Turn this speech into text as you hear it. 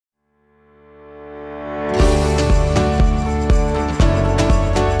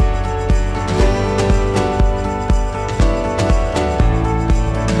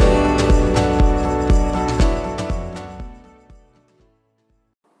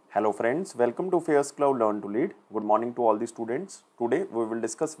Hello friends, welcome to Affairs Cloud Learn to Lead. Good morning to all the students. Today we will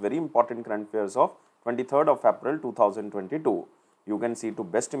discuss very important current affairs of 23rd of April 2022. You can see two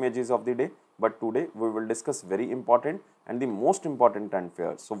best images of the day, but today we will discuss very important and the most important current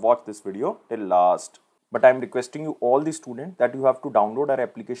affairs. So watch this video till last. But I am requesting you all the students that you have to download our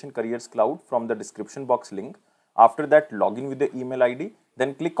application Careers Cloud from the description box link. After that, log in with the email ID.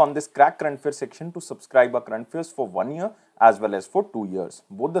 Then click on this Crack Current Affairs section to subscribe our current affairs for 1 year as well as for 2 years.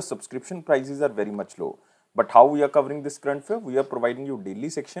 Both the subscription prices are very much low. But how we are covering this current affair? We are providing you daily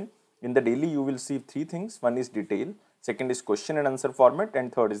section. In the daily, you will see three things. One is detail, second is question and answer format,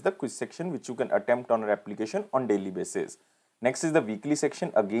 and third is the quiz section which you can attempt on our application on daily basis. Next is the weekly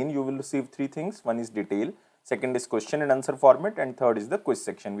section. Again, you will receive three things. One is detail, second is question and answer format, and third is the quiz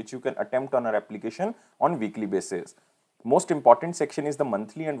section which you can attempt on our application on weekly basis. Most important section is the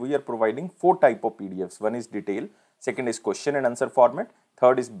monthly, and we are providing four type of PDFs. One is detail, second is question and answer format,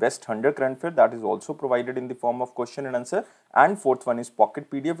 third is best 100 current affair that is also provided in the form of question and answer, and fourth one is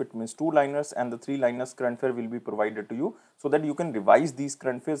pocket PDF. It means 2-liners and the 3-liners current affair will be provided to you so that you can revise these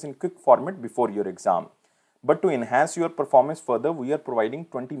current affairs in quick format before your exam. But to enhance your performance further, we are providing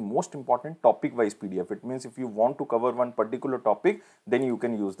 20 most important topic wise PDF. It means if you want to cover one particular topic, then you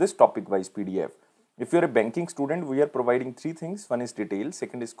can use this topic wise PDF. If you are a banking student, we are providing three things. One is detail,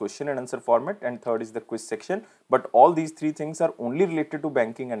 second is question and answer format, and third is the quiz section. But all these three things are only related to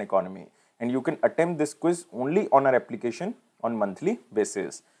banking and economy. And you can attempt this quiz only on our application on monthly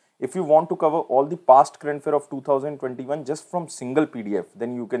basis. If you want to cover all the past current affair of 2021 just from single PDF,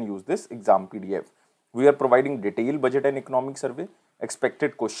 then you can use this exam PDF. We are providing detailed budget and economic survey.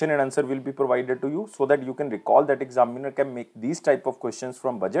 Expected question and answer will be provided to you so that you can recall that examiner can make these type of questions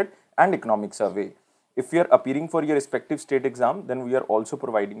from budget and economic survey. If you are appearing for your respective state exam, then we are also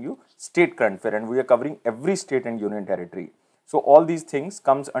providing you state current affair, and we are covering every state and union territory. So all these things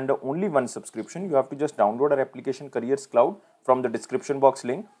comes under only one subscription. You have to just download our application Careers Cloud from the description box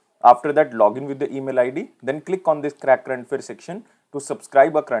link. After that, log in with the email ID. Then click on this Crack Current Affair section to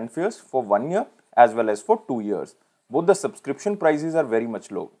subscribe our current affairs for 1 year as well as for 2 years. Both the subscription prices are very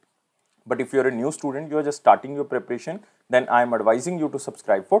much low. But if you are a new student, you are just starting your preparation, then I am advising you to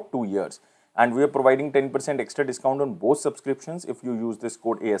subscribe for 2 years. And we are providing 10% extra discount on both subscriptions if you use this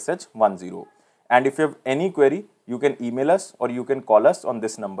code ASH10. And if you have any query, you can email us or you can call us on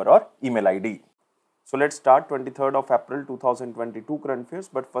this number or email ID. So let's start 23rd of April 2022 current affairs.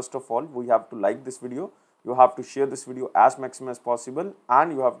 But first of all, we have to like this video. You have to share this video as maximum as possible,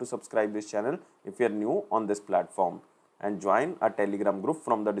 and you have to subscribe this channel if you are new on this platform, and join our Telegram group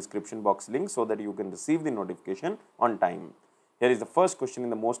from the description box link so that you can receive the notification on time. Here is the first question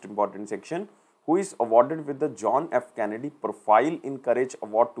in the most important section. Who is awarded with the John F. Kennedy Profile in Courage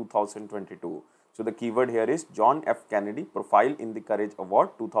Award 2022? So the keyword here is John F. Kennedy Profile in the Courage Award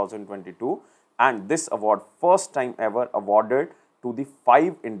 2022, and this award first time ever awarded to the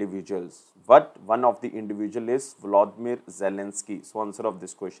 5 individuals. But one of the individual is Volodymyr Zelensky. So answer of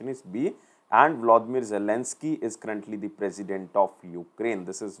this question is B, and Volodymyr Zelensky is currently the president of Ukraine.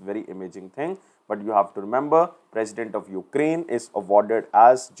 This is very amazing thing, but you have to remember president of Ukraine is awarded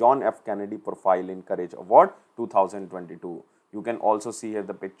as John F. Kennedy Profile in Courage Award 2022. You can also see here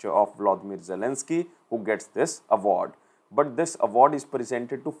the picture of Volodymyr Zelensky who gets this award. But this award is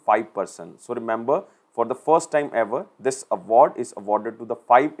presented to 5 persons. So remember, for the first time ever, this award is awarded to the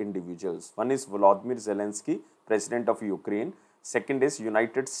 5 individuals. One is Volodymyr Zelensky, president of Ukraine. Second is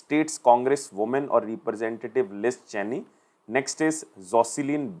United States Congresswoman or Representative Liz Cheney. Next is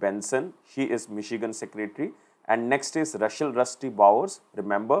Jocelyn Benson. She is Michigan Secretary. And next is Russell Rusty Bowers.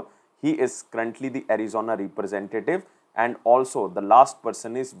 Remember, he is currently the Arizona representative. And also the last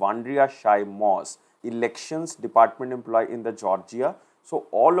person is Vandria Shai Moss, Elections Department employee in the Georgia. So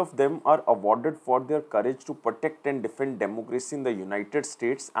all of them are awarded for their courage to protect and defend democracy in the United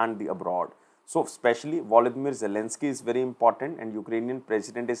States and the abroad. So especially Volodymyr Zelensky is very important, and Ukrainian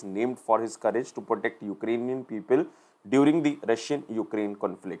president is named for his courage to protect Ukrainian people during the Russian-Ukraine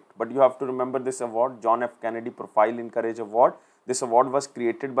conflict. But you have to remember this award, John F. Kennedy Profile in Courage Award. This award was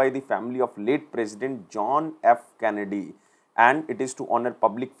created by the family of late President John F. Kennedy, and it is to honor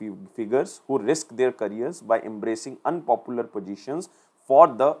public figures who risk their careers by embracing unpopular positions for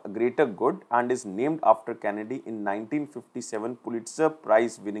the greater good, and is named after Kennedy in 1957 Pulitzer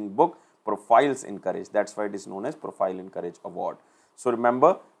Prize winning book Profiles in Courage. That's why it is known as Profile in Courage Award. So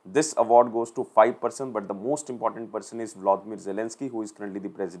remember, this award goes to 5 persons, but the most important person is Volodymyr Zelensky, who is currently the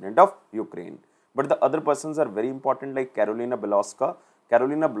president of Ukraine. But the other persons are very important, like Karolina Beloska.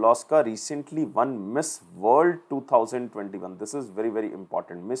 Karolina Beloska recently won Miss World 2021. This is very, very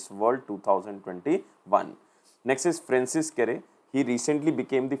important. Miss World 2021. Next is Francis Kere. He recently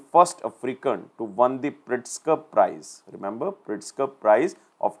became the first African to win the Pritzker Prize. Remember, Pritzker Prize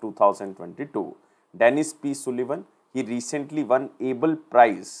of 2022. Dennis P. Sullivan, he recently won Abel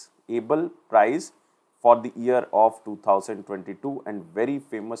Prize for the year of 2022, and very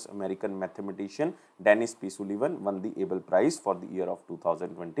famous American mathematician Dennis P. Sullivan won the Abel Prize for the year of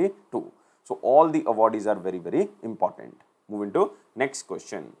 2022. So, all the awardees are very, very important. Moving to next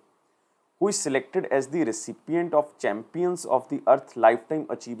question. Who is selected as the recipient of Champions of the Earth Lifetime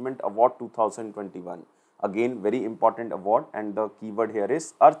Achievement Award 2021? Again, very important award, and the keyword here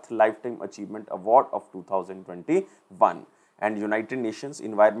is Earth Lifetime Achievement Award of 2021. And United Nations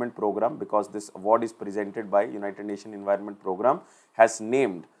Environment Program, because this award is presented by United Nations Environment Program, has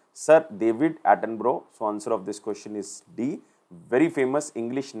named Sir David Attenborough. So, answer of this question is D. Very famous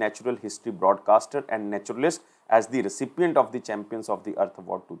English natural history broadcaster and naturalist, as the recipient of the Champions of the Earth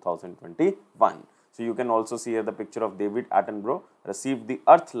Award 2021. So, you can also see here the picture of David Attenborough received the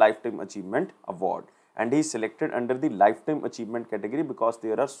Earth Lifetime Achievement Award, and he is selected under the Lifetime Achievement category because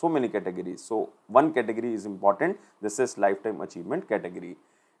there are so many categories. So, one category is important, this is Lifetime Achievement category,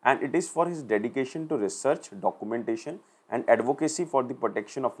 and it is for his dedication to research, documentation and advocacy for the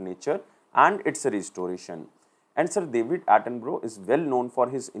protection of nature and its restoration. And Sir David Attenborough is well known for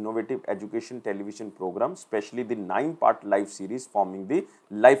his innovative education television program, especially the 9-part life series forming the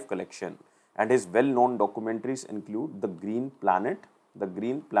Life Collection. And his well-known documentaries include The Green Planet,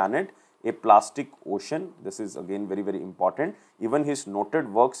 A Plastic Ocean. This is again very, very important. Even his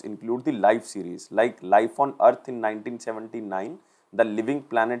noted works include the Life series like Life on Earth in 1979, The Living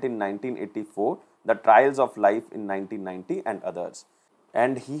Planet in 1984, The Trials of Life in 1990 and others.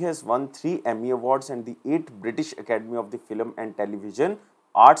 And he has won 3 Emmy Awards and the 8th British Academy of the Film and Television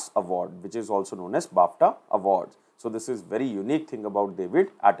Arts Award, which is also known as BAFTA Awards. So, this is very unique thing about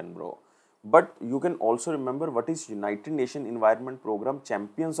David Attenborough. But you can also remember what is United Nations Environment Program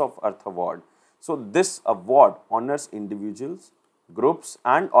Champions of Earth Award. So, this award honors individuals, groups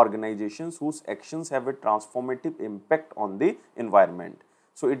and organizations whose actions have a transformative impact on the environment.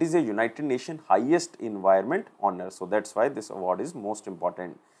 So, it is a United Nations highest environment honor. So, that is why this award is most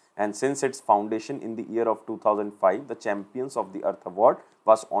important. And since its foundation in the year of 2005, the Champions of the Earth Award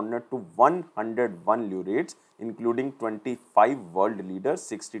was honored to 101 laureates, including 25 world leaders,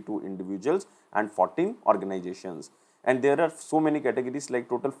 62 individuals and 14 organizations. And there are so many categories, like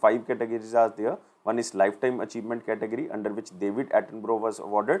total 5 categories are there. One is Lifetime Achievement category, under which David Attenborough was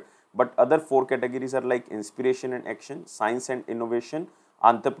awarded. But other 4 categories are like Inspiration and Action, Science and Innovation,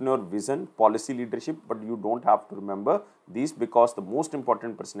 Entrepreneur Vision, Policy Leadership, but you don't have to remember these because the most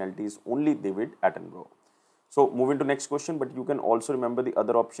important personality is only David Attenborough. So, moving to next question, but you can also remember the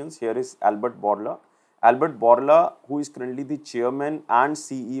other options. Here is Albert Bourla. Albert Bourla, who is currently the chairman and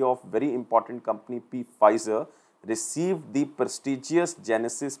CEO of very important company Pfizer, received the prestigious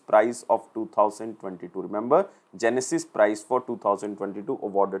Genesis Prize of 2022. Remember, Genesis Prize for 2022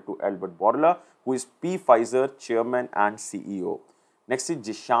 awarded to Albert Bourla, who is Pfizer chairman and CEO. Next is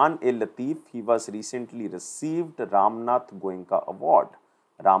Jishan A. Latif. He was recently received Ramnath Goenka Award.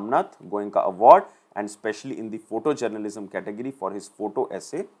 Ramnath Goenka Award, and especially in the photojournalism category for his photo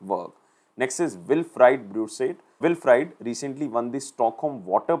essay work. Next is Wilfried Brusset. Wilfried recently won the Stockholm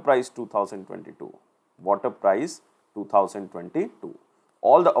Water Prize 2022. Water Prize 2022.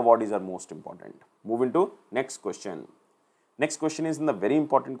 All the awardees are most important. Moving to next question. Next question is in the very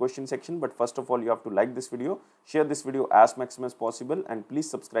important question section, but first of all you have to like this video, share this video as maximum as possible, and please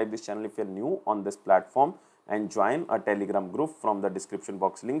subscribe this channel if you are new on this platform, and join a Telegram group from the description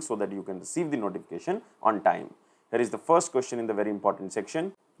box link so that you can receive the notification on time. Here is the first question in the very important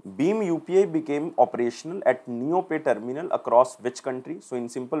section. Beam UPI became operational at NeoPay terminal across which country? So, in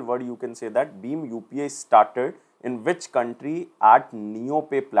simple word you can say that Beam UPI started in which country at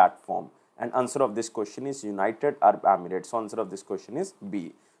NeoPay platform? And answer of this question is United Arab Emirates. So, answer of this question is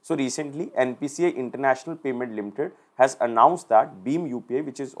B. So, recently NPCI International Payment Limited has announced that Beam UPI,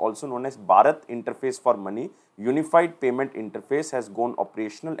 which is also known as Bharat Interface for Money, Unified Payment Interface, has gone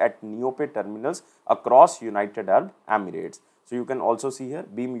operational at NeoPay terminals across United Arab Emirates. So, you can also see here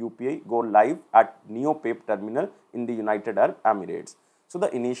Beam UPI go live at NeoPay terminal in the United Arab Emirates. So,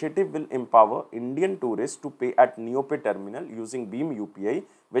 the initiative will empower Indian tourists to pay at NeoPay terminal using Beam UPI,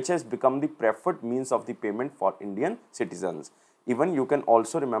 which has become the preferred means of the payment for Indian citizens. Even you can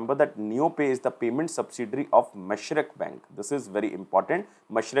also remember that NeoPay is the payment subsidiary of Mashreq Bank. This is very important.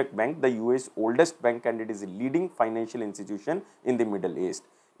 Mashreq Bank, the UAE's oldest bank, and it is a leading financial institution in the Middle East.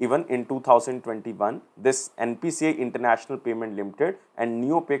 Even in 2021, this NPCI International Payment Limited and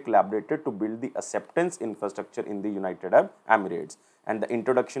NeoPay collaborated to build the acceptance infrastructure in the United Arab Emirates. And the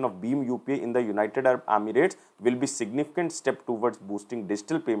introduction of Beam UPI in the United Arab Emirates will be a significant step towards boosting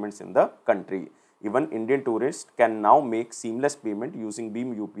digital payments in the country. Even Indian tourists can now make seamless payment using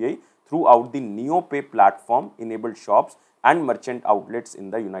Beam UPI throughout the NeoPay platform enabled shops and merchant outlets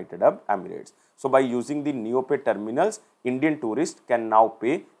in the United Arab Emirates. So by using the NeoPay terminals, Indian tourists can now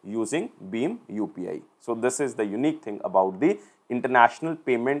pay using Beam UPI. So this is the unique thing about the international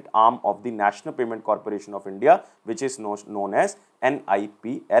payment arm of the National Payment Corporation of India, which is known as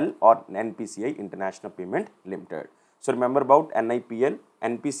NIPL or NPCI International Payment Limited. So remember about NIPL.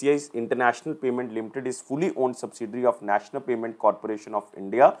 NPCI's International Payment Limited is fully owned subsidiary of National Payment Corporation of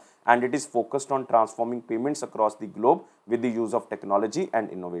India, and it is focused on transforming payments across the globe with the use of technology and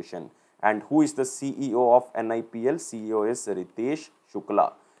innovation. And who is the CEO of NIPL? CEO is Ritesh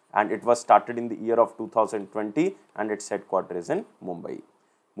Shukla, and it was started in the year of 2020 and its headquarters is in Mumbai.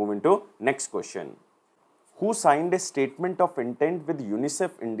 Moving to next question. Who signed a statement of intent with UNICEF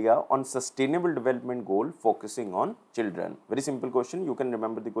India on sustainable development goal focusing on children? Very simple question. You can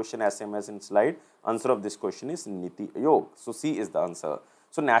remember the question as same as in slide. Answer of this question is Niti Aayog. So C is the answer.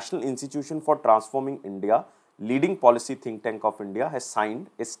 So National Institution for Transforming India, leading policy think tank of India, has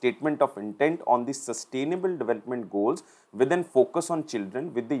signed a statement of intent on the sustainable development goals with a focus on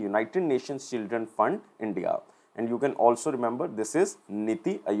children with the United Nations Children Fund India. And you can also remember this is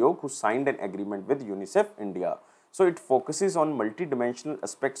Niti Aayog who signed an agreement with UNICEF India. So it focuses on multidimensional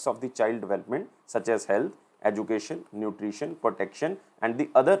aspects of the child development such as health, education, nutrition, protection and the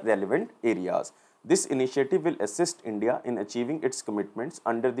other relevant areas. This initiative will assist India in achieving its commitments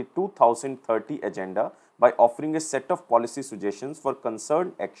under the 2030 agenda by offering a set of policy suggestions for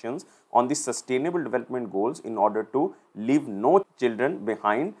concerned actions on the sustainable development goals in order to leave no children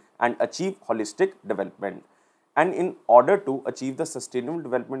behind and achieve holistic development. And in order to achieve the Sustainable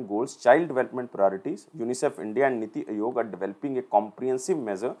Development Goals, Child Development Priorities, UNICEF India and Niti Aayog are developing a comprehensive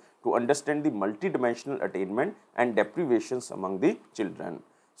measure to understand the multidimensional attainment and deprivations among the children.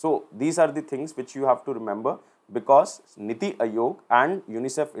 So these are the things which you have to remember, because Niti Aayog and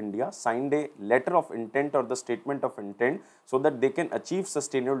UNICEF India signed a letter of intent or the statement of intent so that they can achieve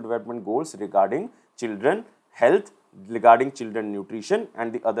Sustainable Development Goals regarding children health, regarding children nutrition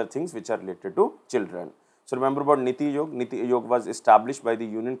and the other things which are related to children. So remember about Niti Aayog. Niti Aayog was established by the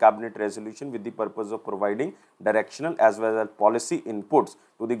Union Cabinet resolution with the purpose of providing directional as well as policy inputs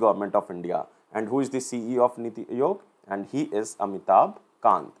to the government of India. And who is the CEO of Niti Aayog? And he is Amitabh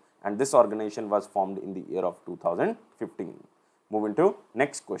Kant. And this organization was formed in the year of 2015. Moving to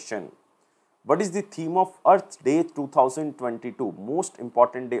next question. What is the theme of Earth Day 2022? Most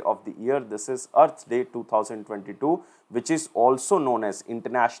important day of the year. This is Earth Day 2022, which is also known as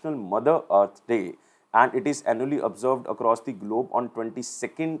International Mother Earth Day. And it is annually observed across the globe on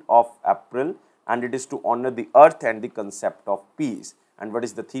 22nd of April, and it is to honor the earth and the concept of peace. And what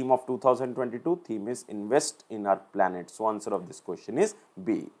is the theme of 2022? Theme is Invest in Our Planet. So answer of this question is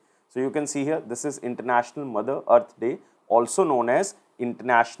B. So you can see here, this is International Mother Earth Day, also known as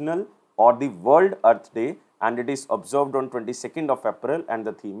International or the World Earth Day, and it is observed on 22nd of April, and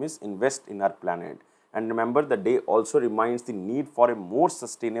the theme is Invest in Our Planet. And remember, the day also reminds the need for a more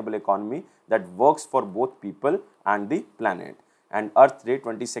sustainable economy that works for both people and the planet. And Earth Day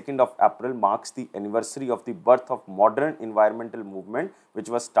 22nd of April marks the anniversary of the birth of modern environmental movement, which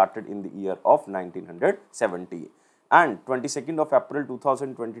was started in the year of 1970. And 22nd of April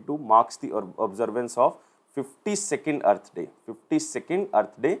 2022 marks the observance of 52nd Earth Day. 52nd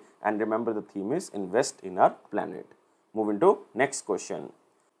Earth Day, and remember the theme is Invest in Our Planet. Moving to next question.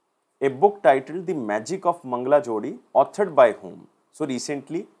 A book titled The Magic of Mangala Jodi, authored by whom? So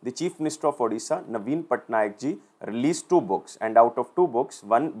recently, the Chief Minister of Odisha, Naveen Patnaik ji, released 2 books, and out of 2 books,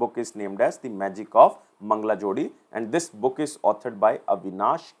 one book is named as The Magic of Mangala Jodi, and this book is authored by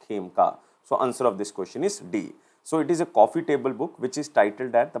Avinash Khemka. So answer of this question is D. So it is a coffee table book which is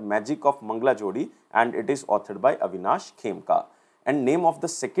titled as The Magic of Mangala Jodi, and it is authored by Avinash Khemka. And name of the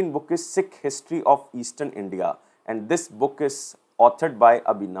second book is Sikh History of Eastern India, and this book is authored by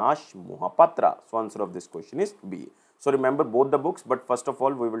Abhinash Mohapatra. So answer of this question is B. So remember both the books, but first of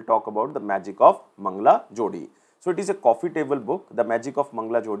all we will talk about The Magic of Mangala Jodi. So it is a coffee table book. The Magic of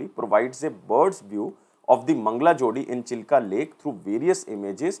Mangala Jodi provides a bird's view of the Mangala Jodi in Chilka Lake through various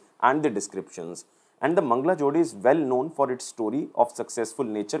images and the descriptions. And the Mangala Jodi is well known for its story of successful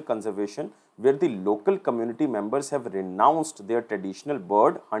nature conservation, where the local community members have renounced their traditional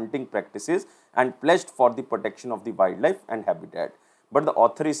bird hunting practices and pledged for the protection of the wildlife and habitat. But the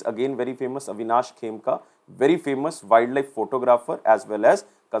author is again very famous, Avinash Khemka, very famous wildlife photographer as well as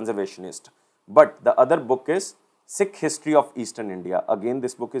conservationist. But the other book is Sikh History of Eastern India. Again,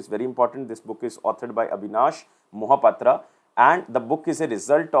 this book is very important. This book is authored by Avinash Mohapatra, and the book is a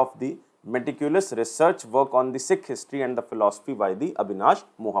result of the meticulous research work on the Sikh history and the philosophy by the Avinash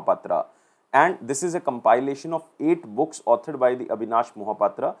Mohapatra. And this is a compilation of 8 books authored by the Avinash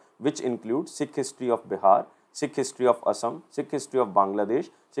Mohapatra, which include Sikh History of Bihar, Sikh History of Assam, Sikh History of Bangladesh,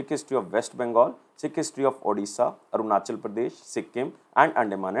 Sikh History of West Bengal, Sikh History of Odisha, Arunachal Pradesh, Sikkim, and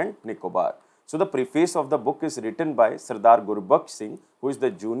Andaman and Nicobar. So the preface of the book is written by Sardar Gurbaksh Singh, who is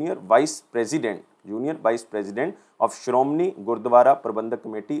the Junior Vice President of Shromani Gurdwara Prabandhak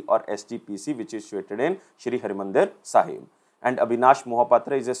Committee, or SGPC, which is situated in Shri Harimandir Sahib. And Avinash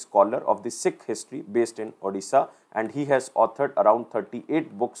Mohapatra is a scholar of the Sikh history based in Odisha, and he has authored around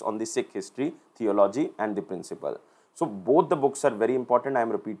 38 books on the Sikh history, theology, and the principle. So both the books are very important. I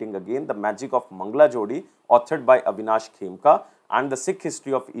am repeating again: The Magic of Mangla Jodi, authored by Avinash Khemka, and The Sikh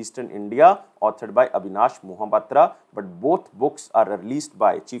History of Eastern India, authored by Avinash Mohapatra. But both books are released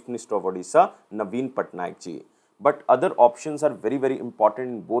by Chief Minister of Odisha, Naveen Patnaik ji. But other options are very, very important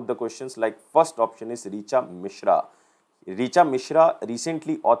in both the questions. Like first option is Richa Mishra. Richa Mishra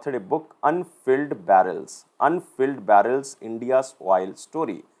recently authored a book, Unfilled Barrels, India's Oil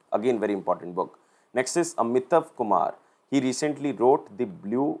Story. Again, very important book. Next is Amitav Kumar. He recently wrote The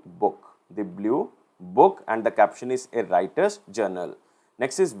Blue Book, and the caption is A Writer's Journal.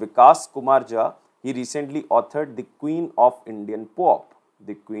 Next is Vikas Kumar Jha. He recently authored The Queen of Indian Pop,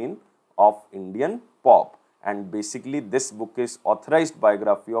 and basically this book is authorized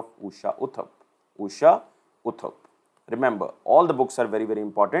biography of Usha Uthup. Remember, all the books are very, very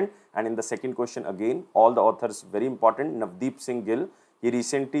important. And in the second question, again, all the authors very important. Navdeep Singh Gill, he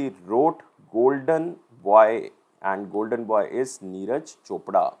recently wrote Golden Boy, and Golden Boy is Neeraj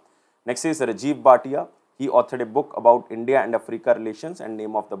Chopra. Next is Rajiv Bhatia. He authored a book about India and Africa relations, and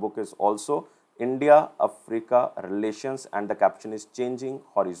name of the book is also India-Africa Relations, and the caption is Changing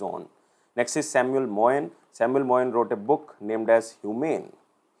Horizon. Next is Samuel Moyen. Samuel Moyen wrote a book named as Humane,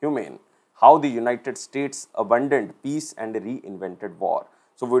 How the United States Abandoned Peace and Reinvented War.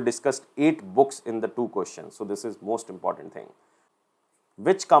 So we discussed 8 books in the 2 questions. So this is most important thing.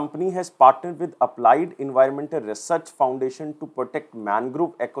 Which company has partnered with Applied Environmental Research Foundation to protect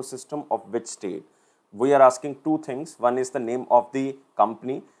mangrove ecosystem of which state? We are asking 2 things. One is the name of the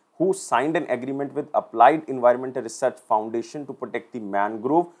company who signed an agreement with Applied Environmental Research Foundation to protect the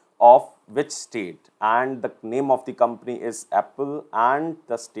mangrove of which state, and the name of the company is Apple and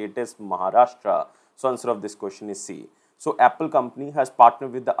the state is Maharashtra. So answer of this question is C. So Apple company has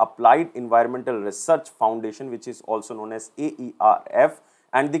partnered with the Applied Environmental Research Foundation, which is also known as AERF,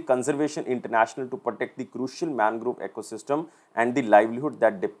 and the Conservation International to protect the crucial mangrove ecosystem and the livelihood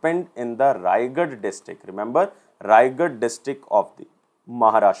that depend in the Raigad district. Remember, Raigad district of the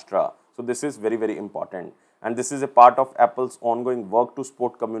Maharashtra. So this is very, very important. And this is a part of Apple's ongoing work to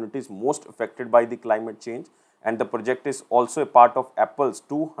support communities most affected by the climate change. And the project is also a part of Apple's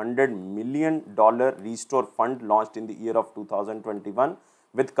 $200 million Restore Fund launched in the year of 2021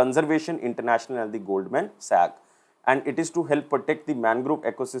 with Conservation International and the Goldman Sachs. And it is to help protect the mangrove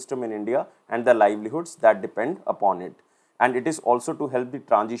ecosystem in India and the livelihoods that depend upon it. And it is also to help the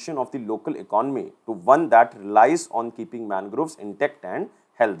transition of the local economy to one that relies on keeping mangroves intact and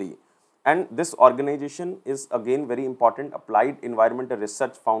healthy. And this organization is again very important, Applied Environmental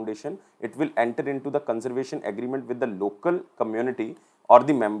Research Foundation. It will enter into the conservation agreement with the local community or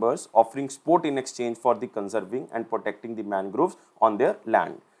the members, offering support in exchange for the conserving and protecting the mangroves on their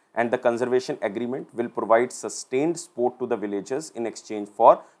land. And the conservation agreement will provide sustained support to the villagers in exchange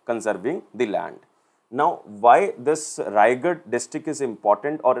for conserving the land. Now, why this Raigad district is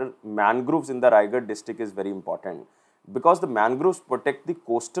important, or mangroves in the Raigad district is very important? Because the mangroves protect the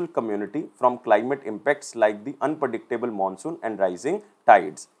coastal community from climate impacts like the unpredictable monsoon and rising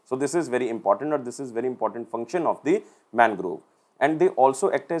tides. So this is very important, or this is very important function of the mangrove. And they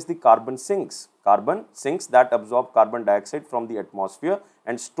also act as the carbon sinks that absorb carbon dioxide from the atmosphere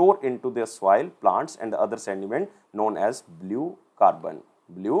and store into their soil, plants and the other sediment known as blue carbon.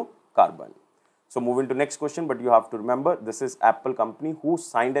 So moving to next question, but you have to remember this is Apple company who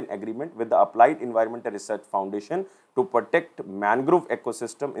signed an agreement with the Applied Environmental Research Foundation to protect mangrove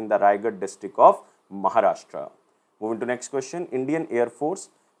ecosystem in the Raigad district of Maharashtra. Moving to next question, Indian Air Force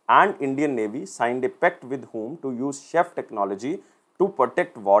and Indian Navy signed a pact with whom to use chef technology to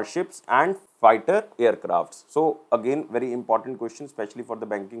protect warships and fighter aircrafts. So again, very important question, especially for the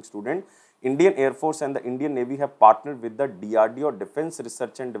banking student. Indian Air Force and the Indian Navy have partnered with the DRDO Defense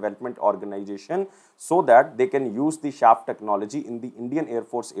Research and Development Organization so that they can use the shaft technology in the Indian Air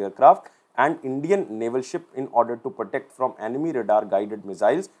Force aircraft and Indian naval ship in order to protect from enemy radar guided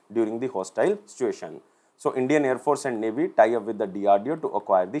missiles during the hostile situation. So Indian Air Force and Navy tie up with the DRDO to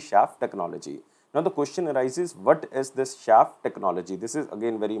acquire the shaft technology. Now the question arises, what is this shaft technology? This is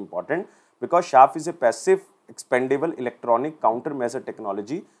again very important because shaft is a passive expendable electronic countermeasure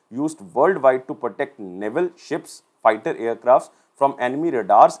technology used worldwide to protect naval ships, fighter aircrafts from enemy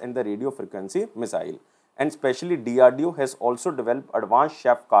radars and the radio frequency missile. And especially DRDO has also developed advanced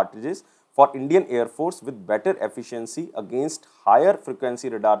shaft cartridges for Indian Air Force with better efficiency against higher frequency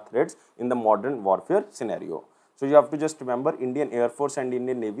radar threats in the modern warfare scenario. So you have to just remember, Indian Air Force and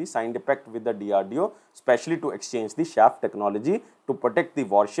Indian Navy signed a pact with the DRDO specially to exchange the shaft technology to protect the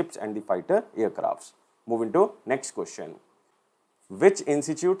warships and the fighter aircrafts. Moving to next question. Which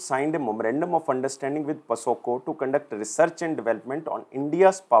institute signed a memorandum of understanding with PASOCO to conduct research and development on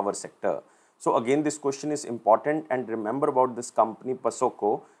India's power sector? So again, this question is important, and remember about this company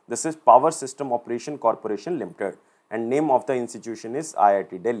PASOCO. This is Power System Operation Corporation Limited, and name of the institution is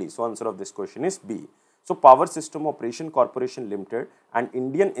IIT Delhi. So answer of this question is B. So Power System Operation Corporation Limited and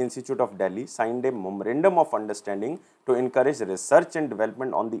Indian Institute of Delhi signed a memorandum of understanding to encourage research and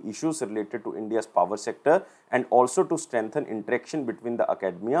development on the issues related to India's power sector and also to strengthen interaction between the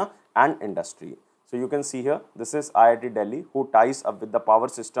academia and industry. So you can see here, this is IIT Delhi who ties up with the Power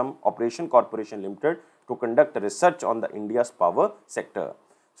System Operation Corporation Limited to conduct research on the India's power sector.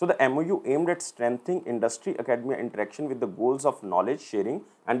 So the MOU aimed at strengthening industry academia interaction with the goals of knowledge sharing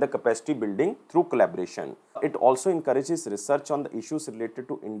and the capacity building through collaboration. It also encourages research on the issues related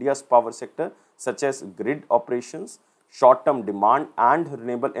to India's power sector such as grid operations, short-term demand and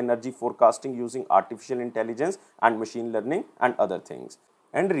renewable energy forecasting using artificial intelligence and machine learning and other things.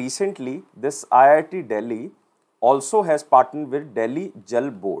 And recently, this IIT Delhi also has partnered with Delhi Jal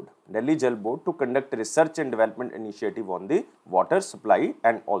Board to conduct research and development initiative on the water supply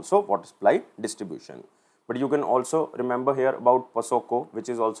and also water supply distribution. But you can also remember here about PASOCO, which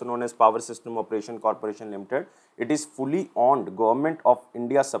is also known as Power System Operation Corporation Limited. It is fully owned Government of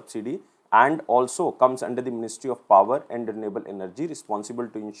India subsidy and also comes under the Ministry of Power and Renewable Energy, responsible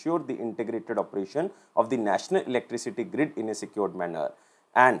to ensure the integrated operation of the national electricity grid in a secured manner.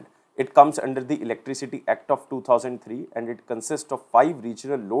 And it comes under the Electricity Act of 2003 and it consists of 5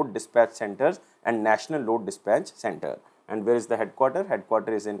 regional load dispatch centers and national load dispatch center. And where is the headquarter?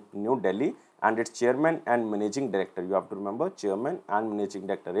 Headquarter is in New Delhi, and its chairman and managing director, you have to remember, chairman and managing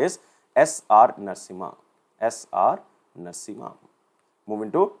director is S.R. Narasimha. S.R. Narasimha.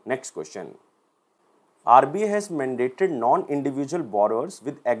 Moving to next question. RBI has mandated non-individual borrowers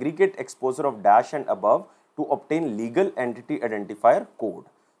with aggregate exposure of dash and above to obtain legal entity identifier code.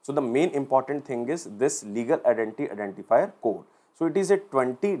 So the main important thing is this legal identity identifier code. So it is a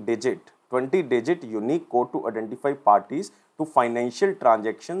 20-digit unique code to identify parties to financial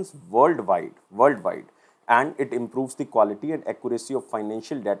transactions worldwide, and it improves the quality and accuracy of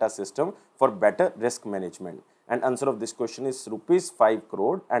financial data system for better risk management. And answer of this question is rupees 5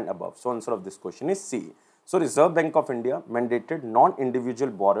 crore and above. So answer of this question is C. So Reserve Bank of India mandated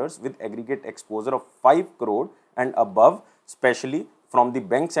non-individual borrowers with aggregate exposure of 5 crore and above, especially from the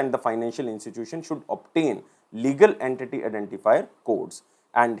banks and the financial institutions, should obtain legal entity identifier codes.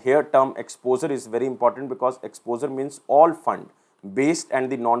 And here term exposure is very important because exposure means all fund based and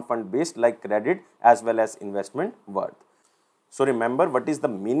the non-fund based like credit as well as investment worth. So remember what is the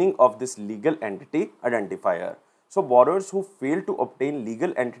meaning of this legal entity identifier. So borrowers who fail to obtain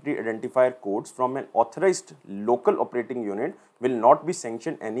legal entity identifier codes from an authorized local operating unit will not be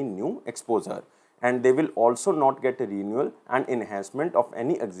sanctioned any new exposure, and they will also not get a renewal and enhancement of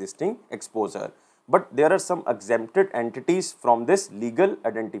any existing exposure. But there are some exempted entities from this legal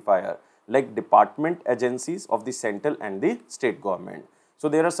identifier like department agencies of the central and the state government. So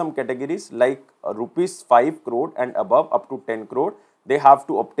there are some categories like rupees 5 crore and above up to 10 crore. They have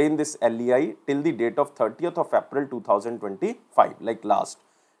to obtain this LEI till the date of 30th of April 2025 like last.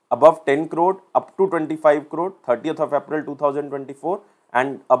 Above 10 crore up to 25 crore 30th of April 2024.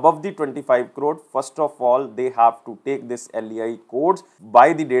 And above the 25 crore, first of all, they have to take this LEI codes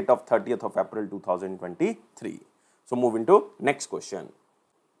by the date of 30th of April 2023. So moving to next question.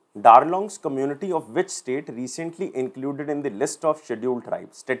 Darlong's community of which state recently included in the list of scheduled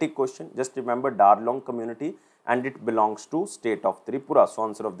tribes? Static question. Just remember Darlong community and it belongs to state of Tripura. So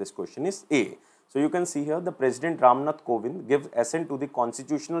answer of this question is A. So you can see here the President Ramnath Kovind gives assent to the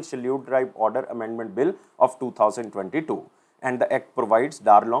Constitutional Scheduled Tribe Order Amendment Bill of 2022. And the act provides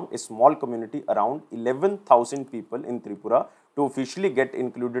Darlong, a small community around 11,000 people in Tripura, to officially get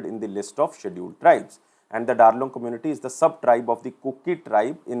included in the list of scheduled tribes. And the Darlong community is the sub-tribe of the Kuki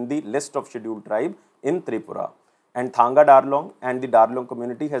tribe in the list of scheduled tribe in Tripura. And Thanga Darlong and the Darlong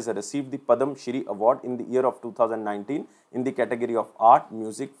community has received the Padam Shri Award in the year of 2019 in the category of Art,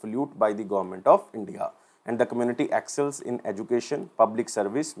 Music, Flute by the Government of India. And the community excels in education, public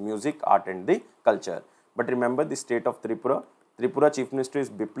service, music, art and the culture. But remember the state of Tripura. Tripura Chief Minister is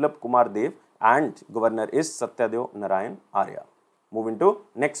Biplab Kumar Dev and Governor is Satyadev Narayan Arya. Moving to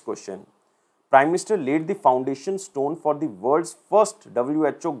next question. Prime Minister laid the foundation stone for the world's first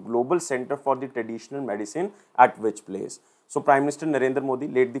WHO Global Center for the Traditional Medicine at which place? So, Prime Minister Narendra Modi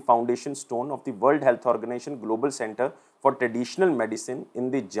laid the foundation stone of the World Health Organization Global Center for Traditional Medicine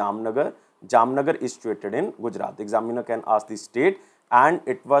in the Jamnagar. Jamnagar is situated in Gujarat. The examiner can ask the state, and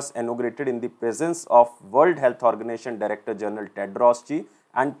it was inaugurated in the presence of World Health Organization Director General Tedros Ji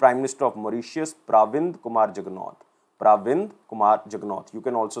and Prime Minister of Mauritius Pravind Kumar Jagannath. Pravind Kumar Jagannath. You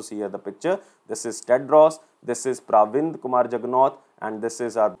can also see here the picture. This is Tedros, this is Pravind Kumar Jagannath, and this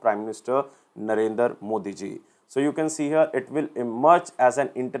is our Prime Minister Narendra Modi ji. So you can see here it will emerge as an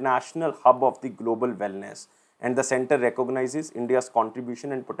international hub of the global wellness, and the center recognizes India's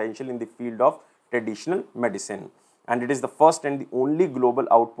contribution and potential in the field of traditional medicine. And it is the first and the only global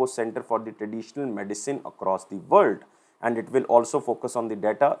outpost center for the traditional medicine across the world. And it will also focus on the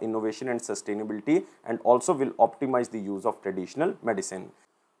data, innovation and sustainability, and also will optimize the use of traditional medicine.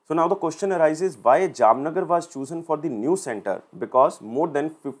 So now the question arises, why Jamnagar was chosen for the new center? Because more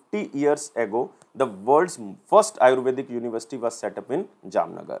than 50 years ago, the world's first Ayurvedic university was set up in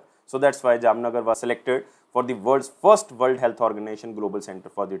Jamnagar. So that's why Jamnagar was selected for the world's first World Health Organization Global Center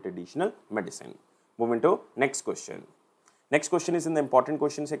for the Traditional Medicine. Moving to next question. Next question is in the important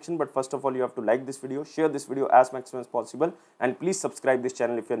question section, but first of all, you have to like this video, share this video as maximum as possible, and please subscribe this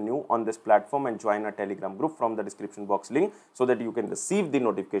channel if you are new on this platform and join our Telegram group from the description box link so that you can receive the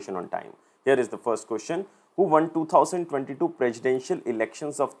notification on time. Here is the first question. Who won 2022 presidential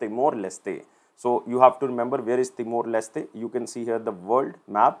elections of Timor-Leste? So you have to remember where is Timor-Leste. You can see here the world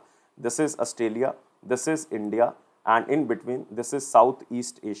map. This is Australia, this is India, and in between this is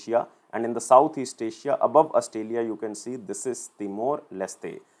Southeast Asia. And in the Southeast Asia, above Australia, you can see this is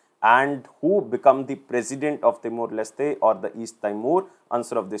Timor-Leste. And who become the president of Timor-Leste or the East Timor?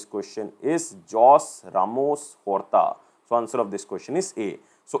 Answer of this question is Jose Ramos Horta. So answer of this question is A.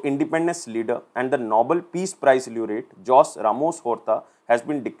 So independence leader and the Nobel Peace Prize laureate Jose Ramos Horta has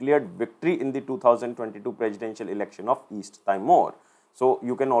been declared victory in the 2022 presidential election of East Timor. So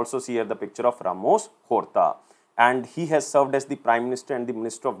you can also see here the picture of Ramos Horta. And he has served as the Prime Minister and the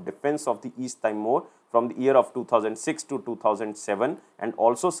Minister of Defense of the East Timor from the year of 2006 to 2007, and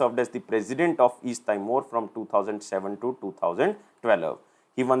also served as the President of East Timor from 2007 to 2012.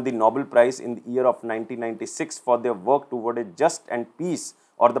 He won the Nobel Prize in the year of 1996 for their work toward a just and peace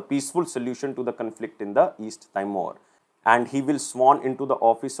or the peaceful solution to the conflict in the East Timor. And he will sworn into the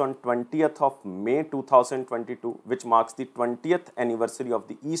office on 20th of May 2022, which marks the 20th anniversary of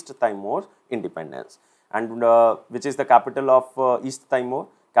the East Timor independence. And which is the capital of East Timor?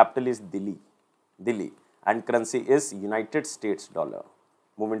 Capital is Delhi, and currency is United States dollar.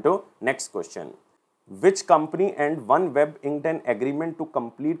 Moving to next question. Which company and OneWeb inked an agreement to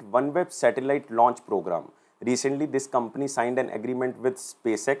complete OneWeb satellite launch program? Recently, this company signed an agreement with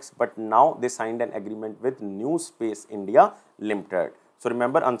SpaceX, but now they signed an agreement with New Space India Limited. So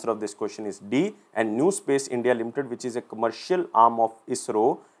remember, answer of this question is D. And New Space India Limited, which is a commercial arm of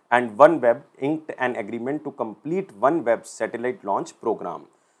ISRO, and OneWeb inked an agreement to complete OneWeb satellite launch program.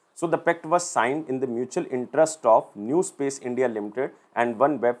 So the pact was signed in the mutual interest of New Space India Limited and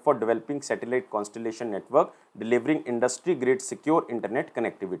OneWeb for developing satellite constellation network, delivering industry-grade secure internet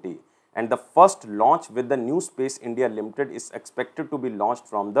connectivity. And the first launch with the New Space India Limited is expected to be launched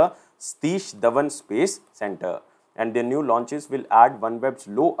from the Satish Dhawan Space Center. And the new launches will add OneWeb's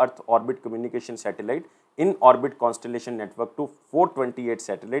low Earth orbit communication satellite in-orbit constellation network to 428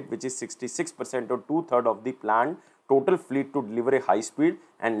 satellite, which is 66% or 2/3 of the planned total fleet to deliver a high-speed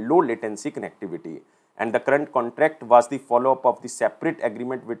and low-latency connectivity. And the current contract was the follow-up of the separate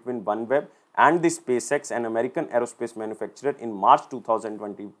agreement between OneWeb and the SpaceX, an American aerospace manufacturer, in March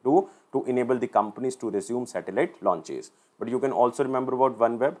 2022 to enable the companies to resume satellite launches. But you can also remember about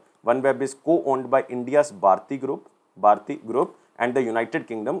OneWeb. OneWeb is co-owned by India's Bharti Group and the United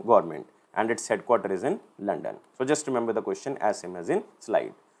Kingdom government, and its headquarters is in London. So just remember the question as same as in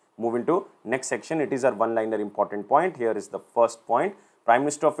slide. Moving to next section, it is our one-liner important point. Here is the first point. Prime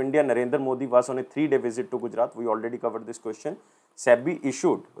Minister of India Narendra Modi was on a 3-day visit to Gujarat. We already covered this question. SEBI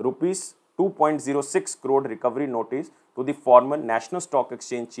issued rupees 2.06 crore recovery notice to the former National Stock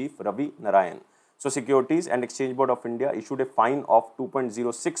Exchange chief Ravi Narayan. So Securities and Exchange Board of India issued a fine of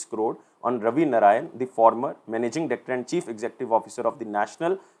 2.06 crore on Ravi Narayan, the former Managing Director and Chief Executive Officer of the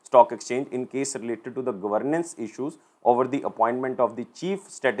National Stock Exchange, in case related to the governance issues over the appointment of the Chief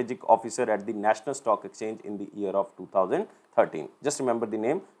Strategic Officer at the National Stock Exchange in the year of 2013. Just remember the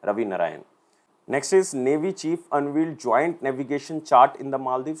name Ravi Narayan. Next is Navy Chief unveiled joint navigation chart in the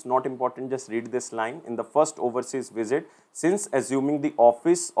Maldives. Not important, just read this line. In the first overseas visit since assuming the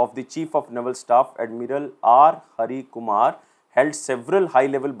office of the Chief of Naval Staff, Admiral R. Hari Kumar held several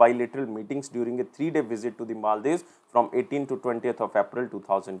high-level bilateral meetings during a 3-day visit to the Maldives from 18th to 20th of April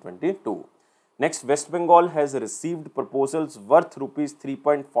 2022. Next, West Bengal has received proposals worth rupees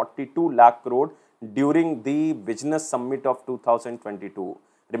 3.42 lakh crore during the Business Summit of 2022.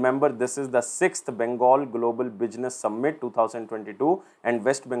 Remember, this is the 6th Bengal Global Business Summit 2022 and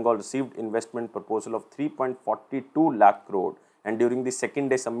West Bengal received investment proposal of 3.42 lakh crore. And during the second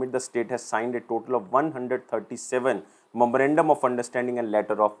day summit, the state has signed a total of 137 Memorandum of Understanding and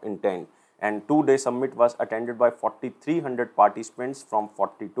Letter of Intent. And 2-day summit was attended by 4,300 participants from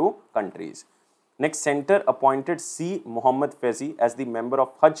 42 countries. Next, Center appointed C. Mohammad Faizi as the member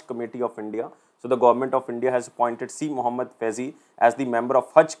of Hajj Committee of India. So the government of India has appointed C. Mohammad Faizi as the member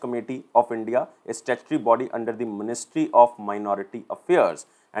of Hajj Committee of India, a statutory body under the Ministry of Minority Affairs.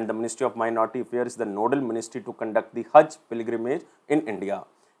 And the Ministry of Minority Affairs is the nodal ministry to conduct the Hajj pilgrimage in India.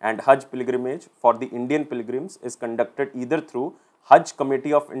 And Hajj pilgrimage for the Indian pilgrims is conducted either through Hajj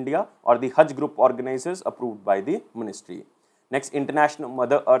Committee of India or the Hajj group organizers approved by the ministry. Next, International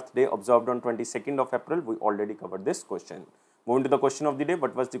Mother Earth Day observed on 22nd of April. We already covered this question. Moving to the question of the day,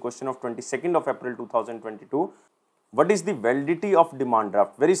 what was the question of 22nd of April 2022? What is the validity of demand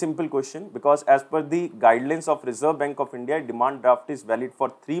draft? Very simple question, because as per the guidelines of Reserve Bank of India, demand draft is valid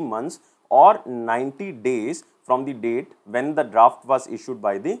for 3 months or 90 days from the date when the draft was issued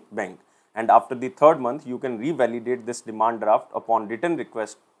by the bank. And after the 3rd month, you can revalidate this demand draft upon written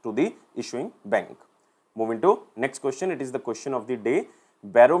request to the issuing bank. Moving to next question, it is the question of the day.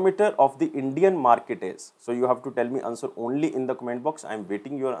 Barometer of the Indian market is. So you have to tell me answer only in the comment box. I am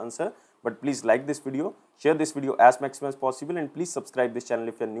waiting your answer. But please like this video, share this video as maximum as possible, and please subscribe this channel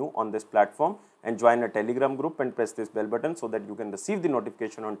if you are new on this platform, and join a Telegram group and press this bell button so that you can receive the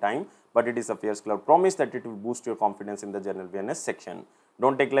notification on time. But it is Affairs Cloud promise that it will boost your confidence in the general awareness section.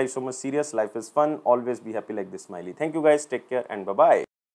 Don't take life so much serious. Life is fun. Always be happy like this smiley. Thank you guys. Take care and bye-bye.